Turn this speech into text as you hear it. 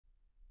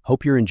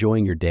Hope you're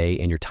enjoying your day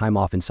and your time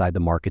off inside the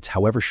markets.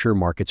 However, sure,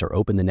 markets are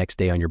open the next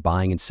day on your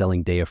buying and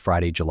selling day of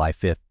Friday, July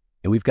 5th,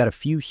 and we've got a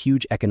few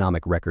huge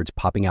economic records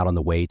popping out on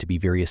the way to be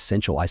very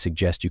essential. I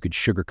suggest you could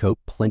sugarcoat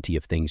plenty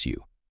of things.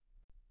 You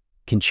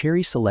can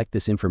cherry select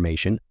this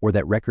information, or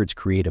that records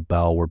create a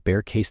bull or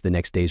bear case the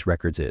next day's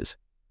records is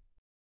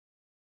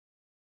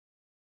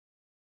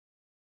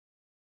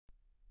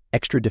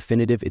extra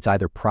definitive. It's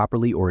either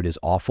properly or it is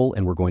awful,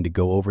 and we're going to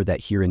go over that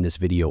here in this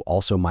video.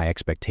 Also, my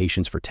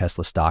expectations for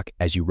Tesla stock.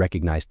 As you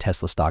recognize,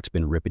 Tesla stock's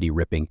been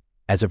ripping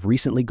as of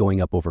recently, going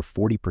up over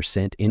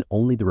 40% in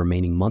only the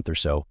remaining month or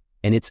so,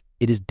 and it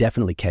is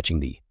definitely catching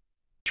the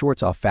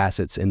shorts off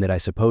facets, and that I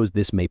suppose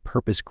this may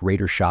purpose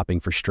greater shopping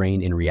for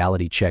strain. In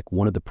reality check,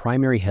 one of the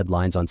primary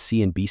headlines on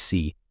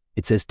CNBC,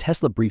 it says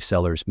Tesla brief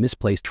sellers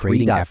misplaced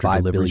trading after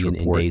deliveries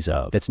report in days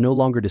of. That's no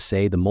longer to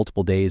say the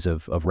multiple days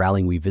of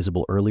rallying we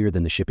visible earlier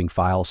than the shipping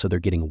file, so they're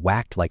getting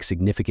whacked like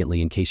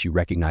significantly. In case you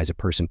recognize a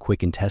person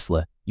quick in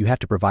Tesla, you have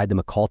to provide them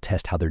a call,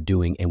 test how they're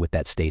doing, and with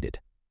that stated,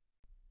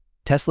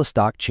 Tesla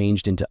stock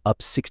changed into up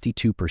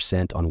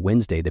 62% on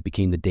Wednesday. That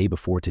became the day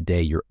before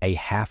today. You're a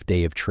half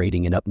day of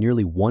trading and up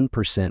nearly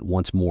 1%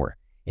 once more,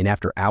 and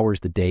after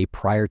hours the day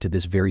prior to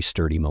this very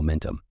sturdy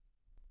momentum.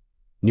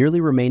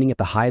 Nearly remaining at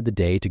the high of the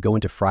day to go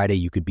into Friday,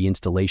 you could be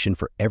installation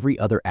for every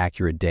other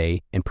accurate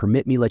day, and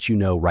permit me let you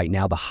know right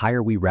now, the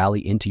higher we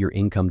rally into your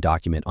income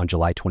document on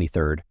July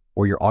 23rd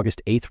or your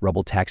August 8th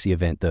rubble taxi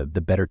event, the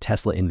better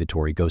Tesla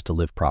inventory goes to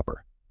live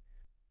proper.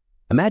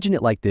 Imagine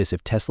it like this: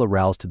 if Tesla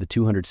rallies to the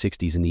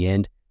 260s in the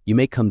end, you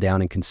may come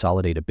down and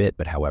consolidate a bit,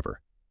 but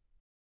however,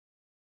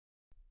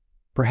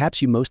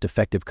 perhaps you most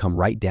effective come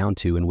right down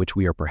to, in which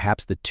we are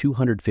perhaps the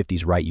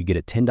 250s, right? You get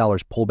a $10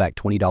 pullback,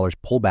 $20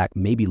 pullback,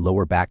 maybe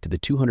lower back to the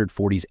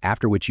 240s,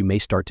 after which you may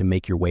start to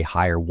make your way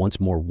higher once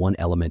more. One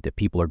element that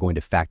people are going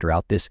to factor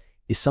out this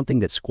is something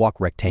that squawk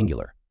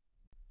rectangular.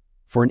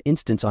 For an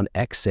instance, on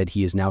X said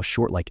he is now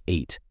short like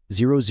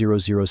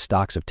 8,000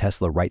 stocks of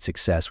Tesla. Right,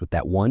 success with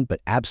that one,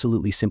 but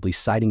absolutely simply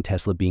citing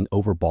Tesla being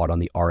overbought on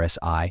the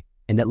RSI.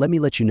 And that, let me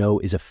let you know,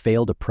 is a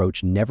failed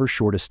approach. Never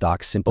short a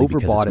stock simply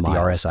overbought at the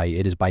RSI.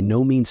 It is by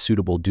no means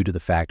suitable due to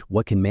the fact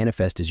what can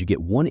manifest is you get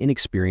one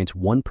inexperienced,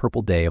 one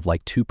purple day of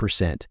like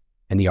 2%,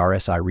 and the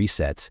RSI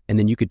resets, and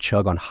then you could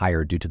chug on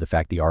higher due to the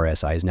fact the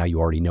RSI is now, you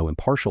already know,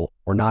 impartial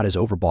or not as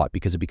overbought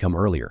because it become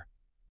earlier.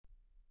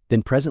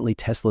 Then presently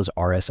Tesla's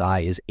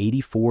RSI is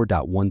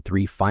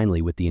 84.13,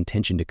 finally with the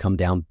intention to come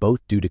down,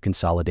 both due to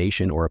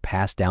consolidation or a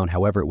pass down.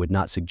 However, it would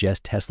not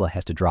suggest Tesla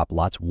has to drop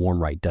lots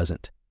warm, right?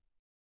 Doesn't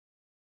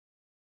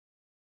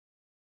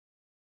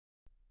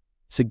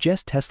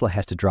suggest Tesla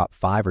has to drop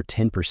 5 or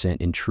 10%.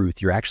 In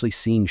truth, you're actually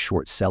seeing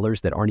short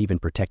sellers that aren't even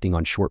protecting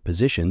on short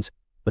positions,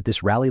 but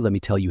this rally, let me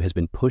tell you, has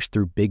been pushed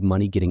through. Big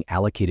money getting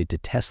allocated to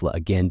Tesla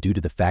again due to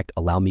the fact,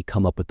 allow me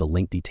come up with the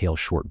link detail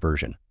short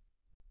version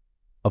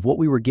of what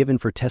we were given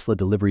for Tesla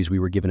deliveries. We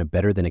were given a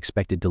better than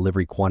expected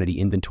delivery quantity.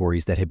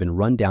 Inventories that have been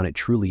run down. It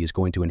truly is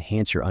going to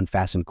enhance your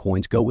unfastened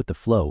coins, go with the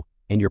flow,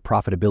 and your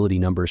profitability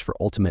numbers for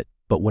ultimate.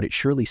 But what it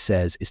surely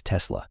says is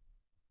Tesla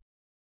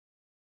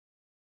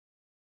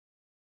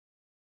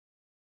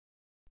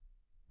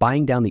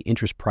buying down the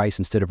interest price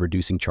instead of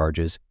reducing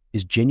charges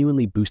is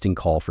genuinely boosting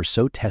call for.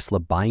 So Tesla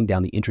buying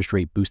down the interest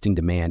rate, boosting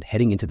demand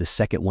heading into the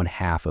second one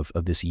half of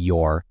this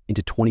year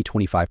into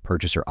 2025.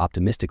 Purchaser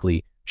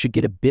optimistically should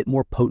get a bit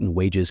more potent.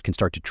 Wages can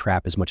start to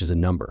trap as much as a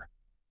number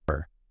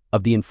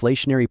of the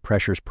inflationary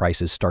pressures.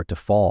 Prices start to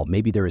fall.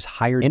 Maybe there is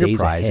higher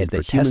days ahead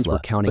that Tesla were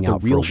counting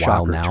out for a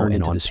while now,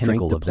 and on the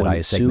strength of that, I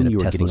assume you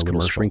are getting a little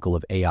sprinkle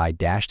of AI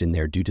dashed in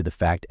there due to the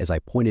fact, as I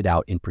pointed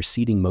out in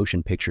preceding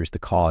motion pictures, the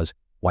cause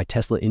why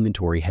Tesla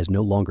inventory has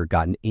no longer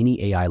gotten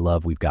any AI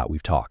love. We've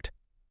talked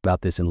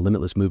about this in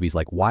limitless movies,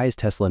 like why is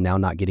Tesla now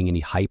not getting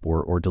any hype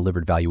or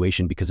delivered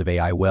valuation because of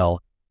AI?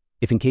 Well,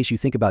 if in case you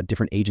think about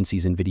different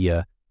agencies,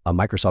 NVIDIA,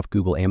 Microsoft,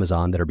 Google,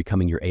 Amazon, that are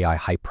becoming your AI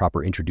hype,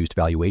 proper introduced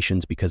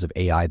valuations because of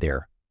AI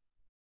there.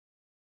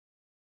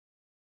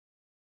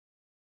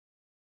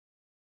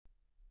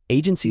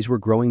 Agencies were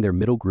growing, their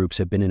middle groups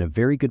have been in a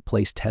very good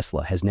place.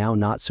 Tesla has now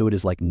not, so it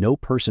is like no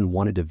person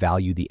wanted to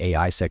value the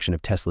AI section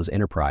of Tesla's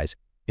enterprise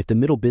if the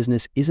middle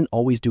business isn't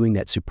always doing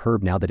that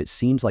superb. Now that it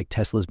seems like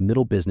Tesla's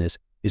middle business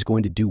is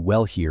going to do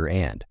well here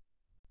and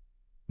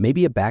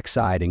maybe a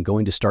backside and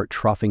going to start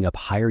troughing up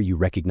higher, you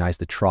recognize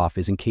the trough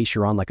is in case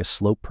you're on like a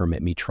slope.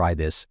 Permit me try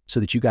this so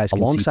that you guys can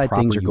alongside see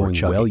things are going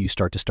well. You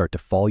start to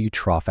fall, you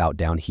trough out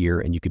down here,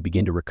 and you could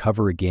begin to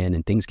recover again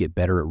and things get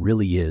better. It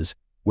really is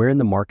where in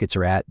the markets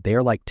are at. They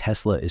are like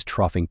Tesla is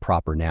troughing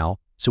proper now,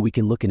 so we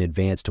can look in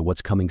advance to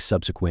what's coming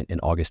subsequent.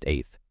 And August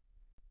 8th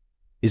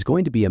is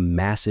going to be a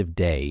massive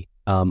day.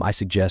 I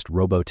suggest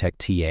Robotech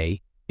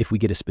TA. If we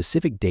get a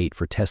specific date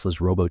for Tesla's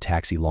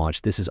robotaxi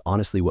launch, this is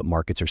honestly what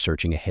markets are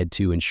searching ahead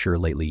to. And sure,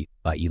 lately,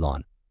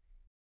 Elon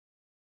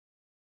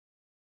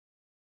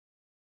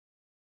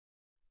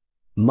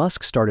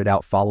Musk started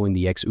out following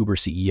the ex-Uber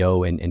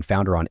CEO and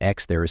founder on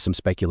X. There is some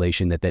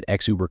speculation that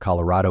ex-Uber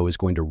Colorado is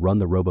going to run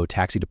the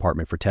robo-taxi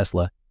department for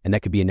Tesla, and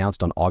that could be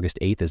announced on August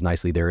 8th. As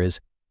nicely there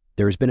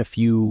has been a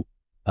few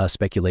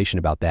speculation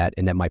about that,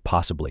 and that might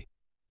possibly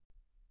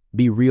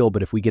be real,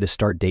 but if we get a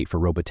start date for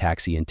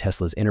robotaxi and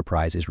Tesla's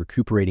enterprise is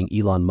recuperating,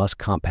 Elon Musk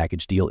comp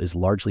package deal is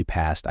largely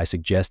past, I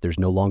suggest there's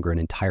no longer an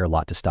entire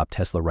lot to stop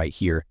Tesla right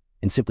here,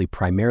 and simply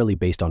primarily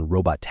based on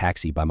robot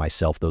taxi by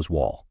myself, those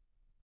Wall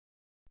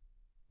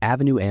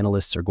Avenue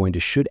analysts are going to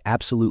should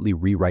absolutely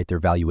rewrite their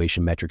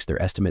valuation metrics,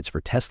 their estimates for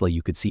Tesla.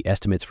 You could see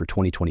estimates for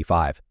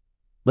 2025.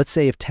 Let's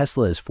say if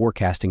Tesla is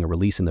forecasting a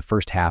release in the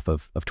first half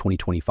of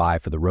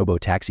 2025 for the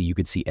robo-taxi, you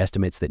could see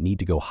estimates that need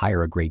to go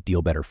higher a great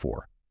deal better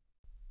for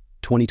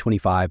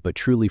 2025, but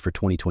truly for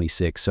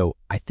 2026. So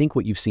I think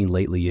what you've seen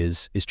lately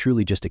is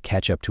truly just a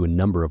catch up to a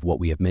number of what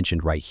we have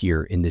mentioned right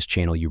here in this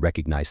channel. You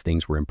recognize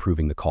things were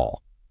improving the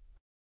call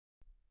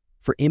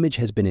for image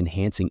has been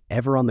enhancing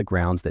ever on the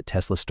grounds that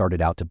Tesla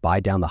started out to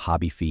buy down the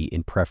hobby fee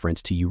in preference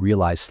to you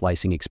realize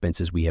slicing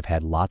expenses. We have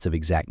had lots of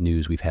exact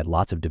news. We've had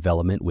lots of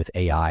development with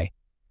AI.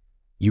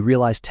 You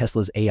realize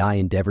Tesla's AI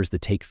endeavors the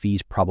take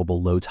fees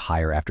probable loads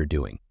higher after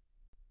doing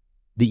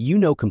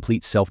the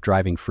complete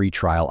self-driving free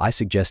trial. I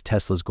suggest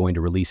Tesla's going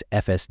to release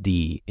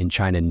FSD in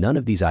China. None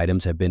of these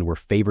items were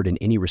favored in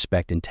any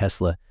respect in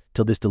Tesla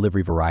till this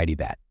delivery variety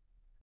that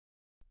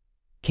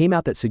came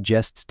out that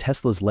suggests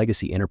Tesla's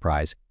legacy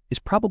enterprise is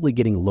probably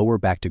getting lower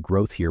back to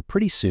growth here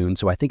pretty soon.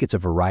 So I think it's a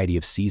variety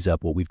of seize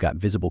up what we've got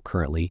visible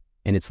currently,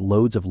 and it's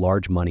loads of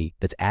large money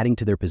that's adding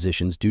to their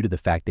positions due to the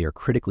fact they are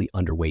critically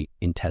underweight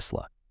in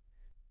Tesla.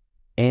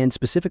 And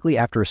specifically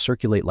after a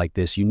circulate like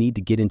this, you need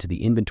to get into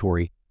the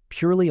inventory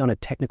purely on a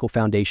technical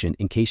foundation.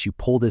 In case you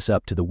pull this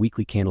up to the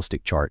weekly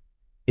candlestick chart,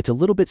 it's a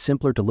little bit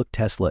simpler to look.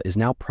 Tesla is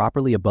now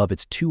properly above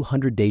its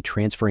 200-day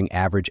transferring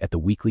average at the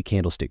weekly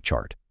candlestick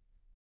chart.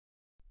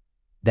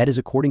 That is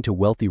according to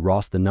Wealthy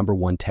Ross, the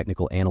 #1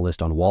 technical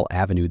analyst on Wall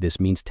Avenue. This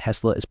means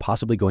Tesla is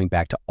possibly going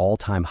back to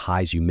all-time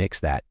highs. You mix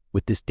that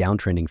with this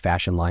downtrending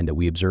fashion line that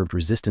we observed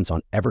resistance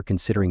on, ever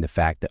considering the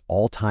fact that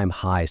all-time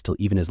highs till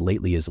even as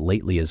lately as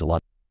a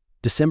lot.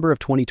 December of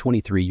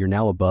 2023, you're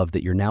now above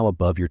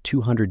your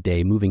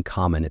 200-day moving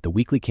common at the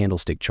weekly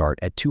candlestick chart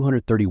at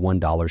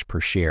 $231 per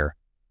share.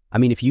 I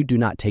mean, if you do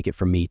not take it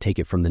from me, take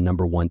it from the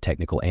 #1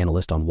 technical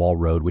analyst on Wall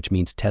Road, which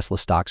means Tesla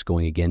stock's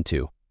going again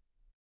to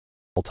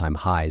all-time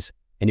highs.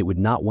 And it would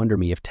not wonder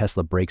me if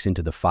Tesla breaks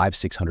into the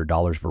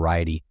 $500-600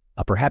 variety,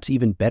 perhaps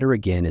even better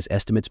again as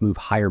estimates move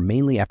higher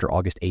mainly after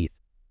August 8th.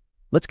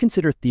 Let's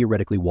consider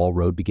theoretically Wall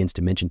Road begins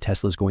to mention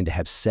Tesla's going to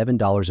have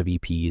 $7 of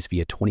EPS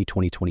via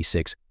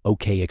 2020-26.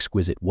 Okay,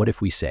 exquisite. What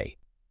if we say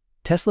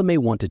Tesla may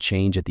want to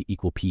change at the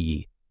equal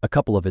PE, a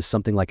couple of as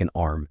something like an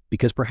arm,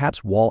 because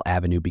perhaps Wall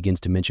Avenue begins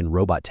to mention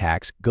robot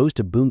tax goes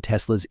to boom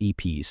Tesla's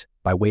EPS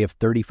by way of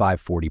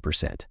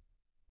 35-40%.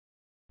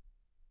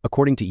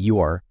 According to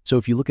UR, so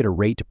if you look at a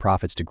rate to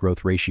profits to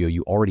growth ratio,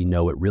 you already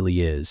know it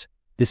really is.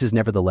 This is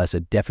nevertheless a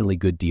definitely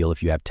good deal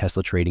if you have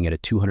Tesla trading at a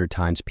 200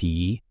 times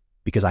PE,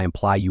 because I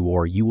imply you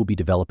will be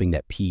developing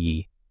that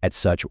PE at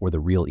such or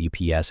the real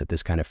EPS at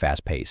this kind of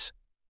fast pace.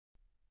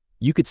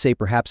 You could say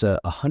perhaps a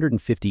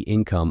 150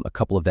 income, a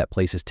couple of that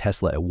places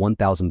Tesla at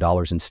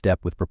 $1,000 in step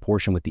with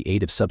proportion with the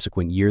aid of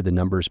subsequent year. The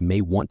numbers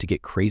may want to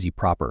get crazy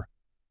proper.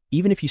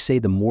 Even if you say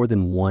the more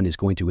than one is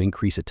going to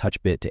increase a touch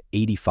bit to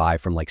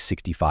 85 from like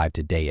 65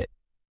 today, it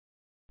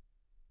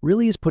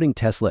really is putting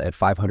Tesla at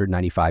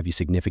 595. You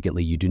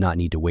significantly, you do not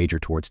need to wager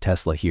towards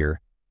Tesla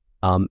here.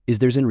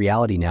 There's in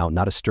reality now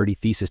not a sturdy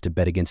thesis to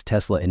bet against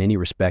Tesla in any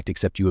respect,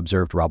 except you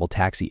observed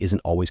robotaxi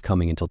isn't always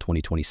coming until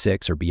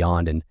 2026 or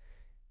beyond,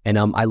 and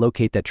I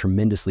locate that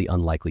tremendously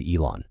unlikely.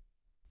 Elon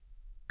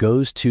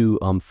goes to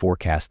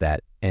forecast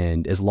that,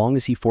 and as long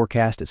as he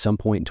forecast at some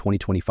point in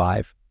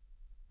 2025,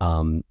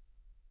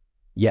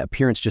 yeah,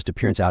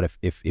 appearance out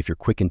if you're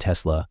quick in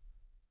Tesla.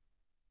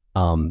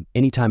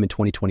 Anytime in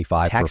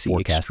 2025 Taxi for a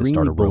forecast to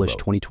start a bullish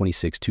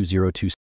 2026 202.